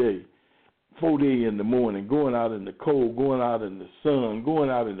every day, 4 in the morning, going out in the cold, going out in the sun, going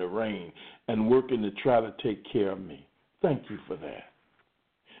out in the rain, and working to try to take care of me. Thank you for that.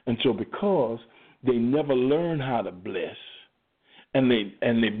 And so because they never learn how to bless, and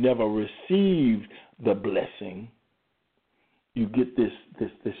they've never received the blessing, you get this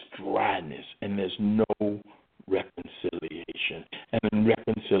dryness, and there's no reconciliation. And in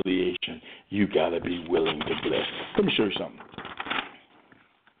reconciliation, you got to be willing to bless. Let me show you something.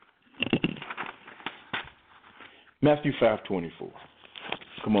 Matthew 5:24.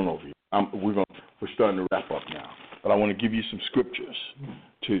 Come on over here. We're starting to wrap up now, but I want to give you some scriptures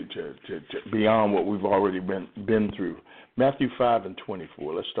to beyond what we've already been through. Matthew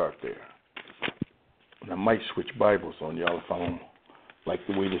 5:24. Let's start there. And I might switch Bibles on y'all if I don't like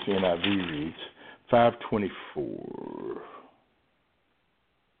the way this NIV reads. 5:24.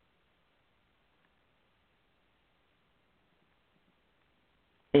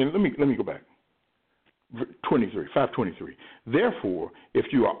 And let me go back. 5:23. Therefore,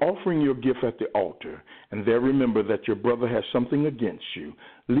 if you are offering your gift at the altar, and there remember that your brother has something against you,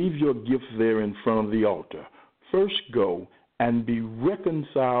 leave your gift there in front of the altar. First go and be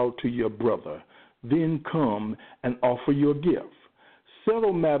reconciled to your brother, then come and offer your gift.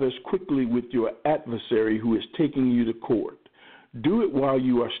 Settle matters quickly with your adversary who is taking you to court. Do it while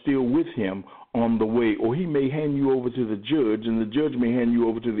you are still with him on the way, or he may hand you over to the judge, and the judge may hand you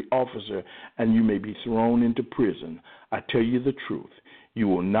over to the officer, and you may be thrown into prison. I tell you the truth, you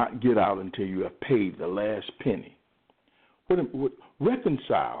will not get out until you have paid the last penny.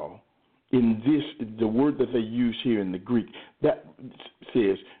 Reconcile in this, the word that they use here in the Greek, that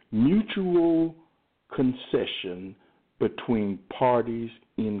says mutual concession between parties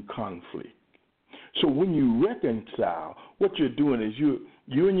in conflict. So when you reconcile, what you're doing is you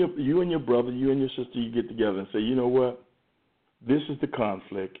and your brother, you and your sister, you get together and say, you know what, this is the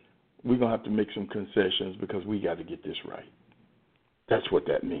conflict. We're going to have to make some concessions because we got to get this right. That's what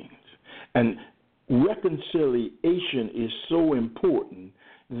that means. And reconciliation is so important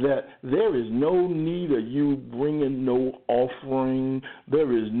that there is no need of you bringing no offering.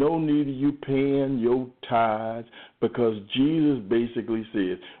 There is no need of you paying your tithes, because Jesus basically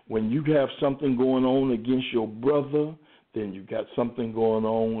says, when you have something going on against your brother, then you got something going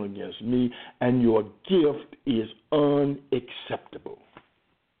on against me, and your gift is unacceptable.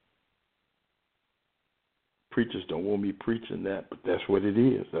 Preachers don't want me preaching that, but that's what it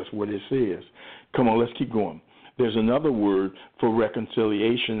is. That's what it says. Come on, let's keep going. There's another word for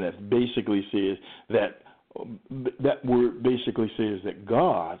reconciliation that basically says that word basically says that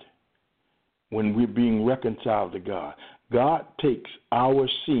God, when we're being reconciled to God, God takes our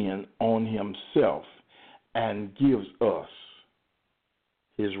sin on himself and gives us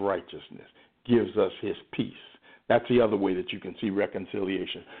his righteousness, gives us his peace. That's the other way that you can see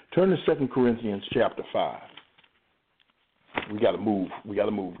reconciliation. Turn to 2 Corinthians chapter 5. We got to move.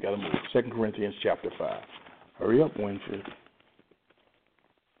 2 Corinthians chapter 5. Hurry up, Winfred.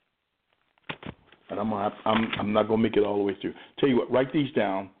 And I'm not gonna make it all the way through. Tell you what, write these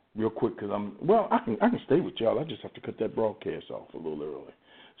down real quick, because I can stay with y'all. I just have to cut that broadcast off a little early.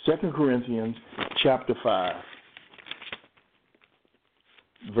 2 Corinthians chapter 5,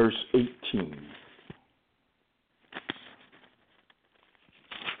 verse 18.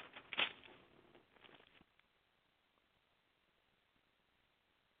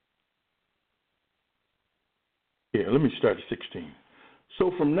 Yeah, let me start at 16.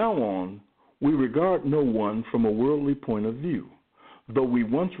 So from now on, we regard no one from a worldly point of view. Though we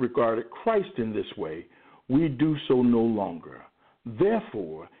once regarded Christ in this way, we do so no longer.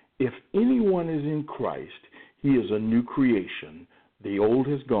 Therefore, if anyone is in Christ, he is a new creation. The old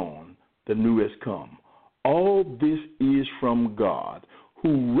has gone, the new has come. All this is from God,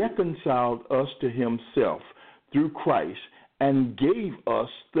 who reconciled us to himself through Christ and gave us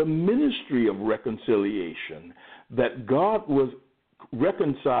the ministry of reconciliation, that God was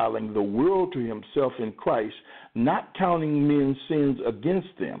reconciling the world to himself in Christ, not counting men's sins against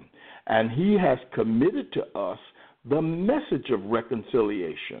them. And he has committed to us the message of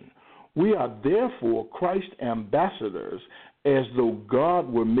reconciliation. We are therefore Christ's ambassadors, as though God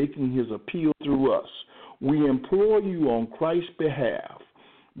were making his appeal through us. We implore you on Christ's behalf,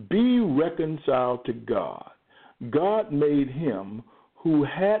 be reconciled to God. God made him who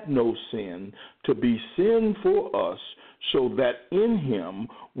had no sin to be sin for us, so that in him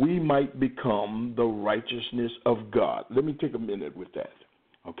we might become the righteousness of God. Let me take a minute with that.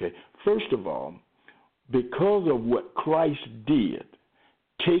 Okay. First of all, because of what Christ did,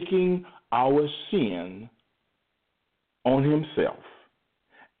 taking our sin on himself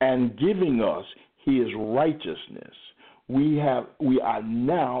and giving us his righteousness, we are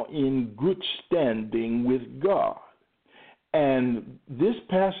now in good standing with God. And this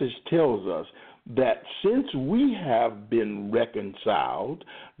passage tells us that since we have been reconciled,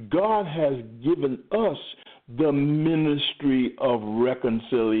 God has given us the ministry of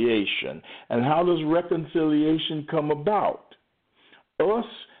reconciliation. And how does reconciliation come about? Us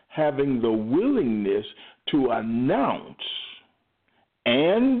having the willingness to announce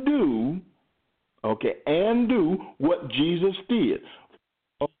and do what Jesus did.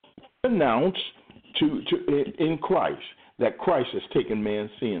 Announce in Christ that Christ has taken man's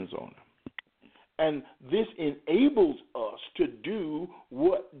sins on him. And this enables us to do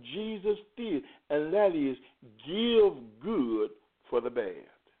what Jesus did, and that is give good for the bad.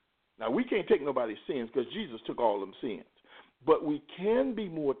 Now, we can't take nobody's sins because Jesus took all them sins, but we can be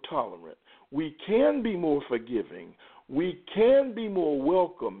more tolerant. We can be more forgiving. We can be more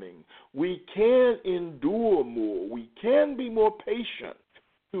welcoming. We can endure more. We can be more patient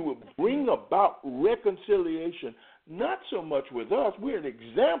to bring about reconciliation, not so much with us. We're an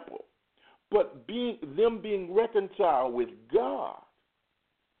example. But them being reconciled with God.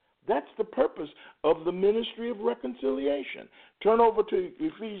 That's the purpose of the ministry of reconciliation. Turn over to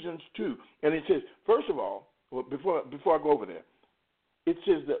Ephesians 2, and it says, first of all, before I go over there, it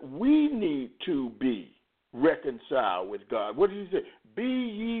says that we need to be reconciled with God. What did he say? Be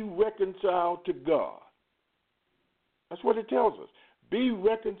ye reconciled to God. That's what it tells us. Be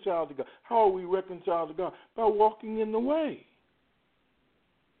reconciled to God. How are we reconciled to God? By walking in the way.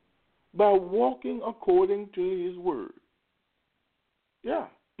 By walking according to his word. Yeah.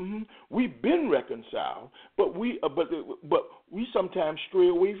 We've been reconciled, but we sometimes stray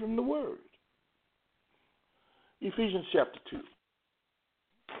away from the word. Ephesians chapter 2.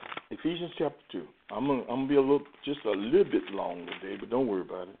 Ephesians chapter 2. I'm gonna be just a little bit long today, but don't worry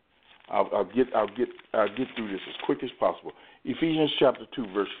about it. I'll get through this as quick as possible. Ephesians chapter 2,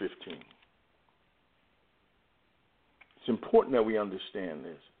 verse 15. It's important that we understand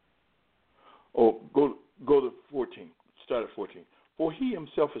this. Go to 14. Start at 14. For he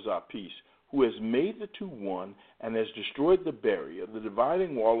himself is our peace, who has made the two one and has destroyed the barrier, the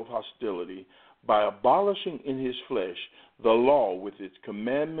dividing wall of hostility, by abolishing in his flesh the law with its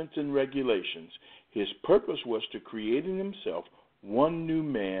commandments and regulations. His purpose was to create in himself one new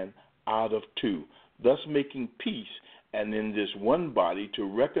man out of two, thus making peace, and in this one body to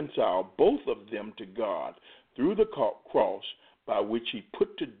reconcile both of them to God through the cross, by which he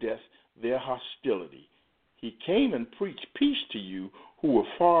put to death their hostility. He came and preached peace to you who were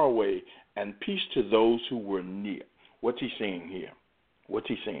far away, and peace to those who were near. What's he saying here?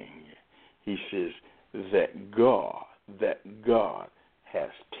 He says that God has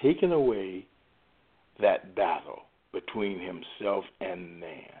taken away that battle between himself and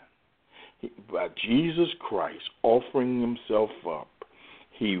man. By Jesus Christ offering himself up,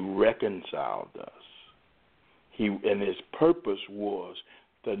 he reconciled us. And his purpose was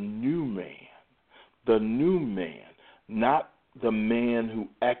the new man, not the man who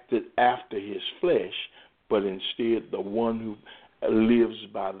acted after his flesh, but instead the one who lives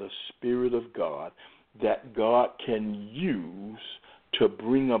by the Spirit of God, that God can use to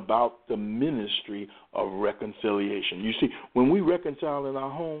bring about the ministry of reconciliation. You see, when we reconcile in our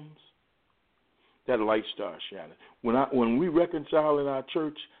homes, that light starts shining. When we reconcile in our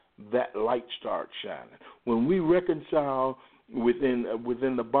church, that light starts shining. When we reconcile within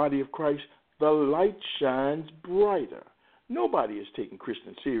the body of Christ, the light shines brighter. Nobody is taking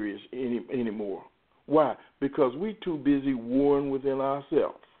Christians serious anymore. Why? Because we're too busy warring within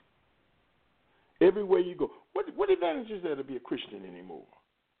ourselves. Everywhere you go, what advantage is there to be a Christian anymore?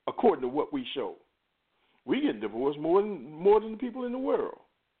 According to what we show, we get divorced more than the people in the world.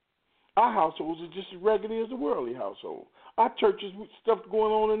 Our households are just as raggedy as the worldly household. Our churches with stuff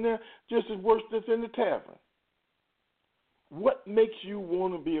going on in there just as worse than in the tavern. What makes you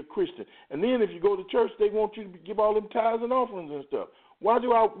want to be a Christian? And then if you go to church, they want you to give all them tithes and offerings and stuff. Why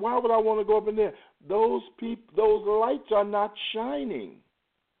would I want to go up in there? Those lights are not shining.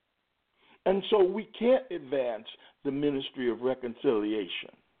 And so we can't advance the ministry of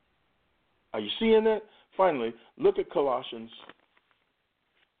reconciliation. Are you seeing that? Finally, look at Colossians.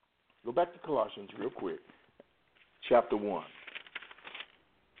 Go back to Colossians real quick. Chapter 1.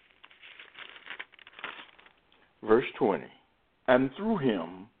 Verse 20. And through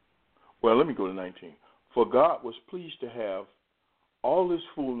him, let me go to 19. For God was pleased to have all his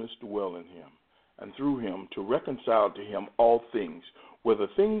fullness dwell in him, and through him to reconcile to him all things, whether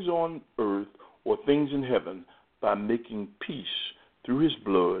things on earth or things in heaven, by making peace through his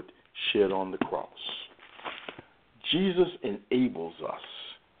blood shed on the cross. Jesus enables us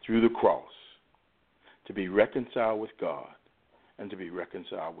through the cross to be reconciled with God and to be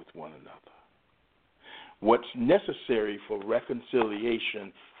reconciled with one another. What's necessary for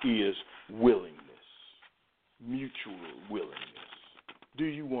reconciliation is willingness, mutual willingness. Do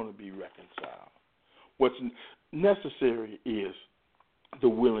you want to be reconciled? What's necessary is the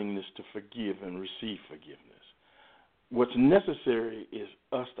willingness to forgive and receive forgiveness. What's necessary is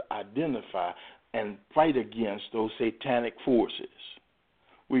us to identify and fight against those satanic forces.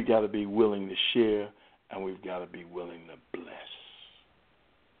 We've got to be willing to share, and we've got to be willing to bless.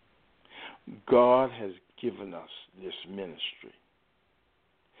 God has given us this ministry.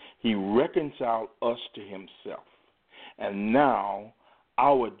 He reconciled us to himself. And now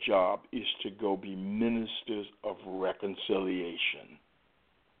our job is to go be ministers of reconciliation,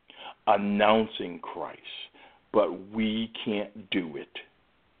 announcing Christ. But we can't do it.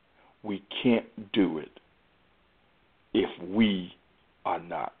 We can't do it if we are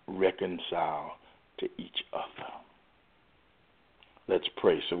not reconciled to each other. Let's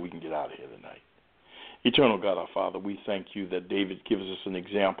pray so we can get out of here tonight. Eternal God, our Father, we thank you that David gives us an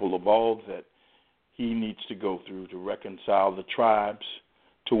example of all that he needs to go through to reconcile the tribes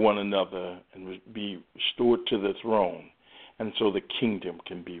to one another and be restored to the throne, and so the kingdom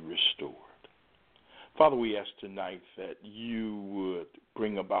can be restored. Father, we ask tonight that you would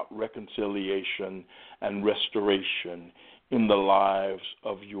bring about reconciliation and restoration in the lives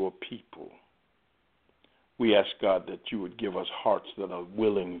of your people. We ask, God, that you would give us hearts that are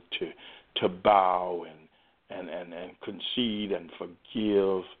willing to bow and concede and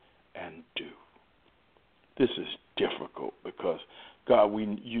forgive and do. This is difficult because God,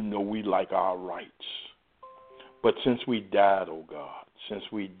 we like our rights. But since we died, oh God, since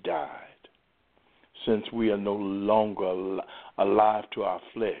we are no longer alive to our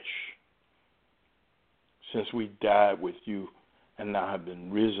flesh, since we died with you and now have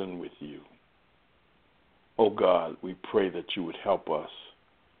been risen with you, oh God, we pray that you would help us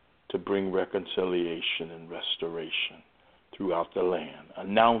to bring reconciliation and restoration throughout the land,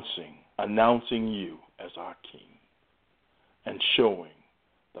 announcing you as our King and showing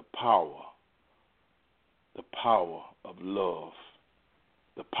the power of love,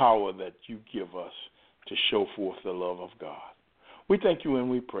 the power that you give us to show forth the love of God. We thank you and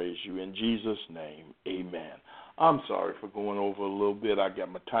we praise you. In Jesus' name, amen. I'm sorry for going over a little bit. I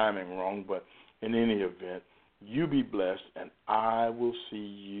got my timing wrong, but in any event, you be blessed, and I will see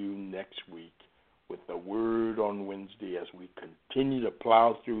you next week with the Word on Wednesday as we continue to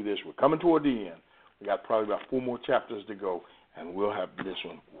plow through this. We're coming toward the end. We got probably about 4 more chapters to go, and we'll have this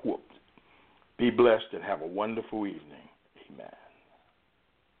one whooped. Be blessed and have a wonderful evening. Amen.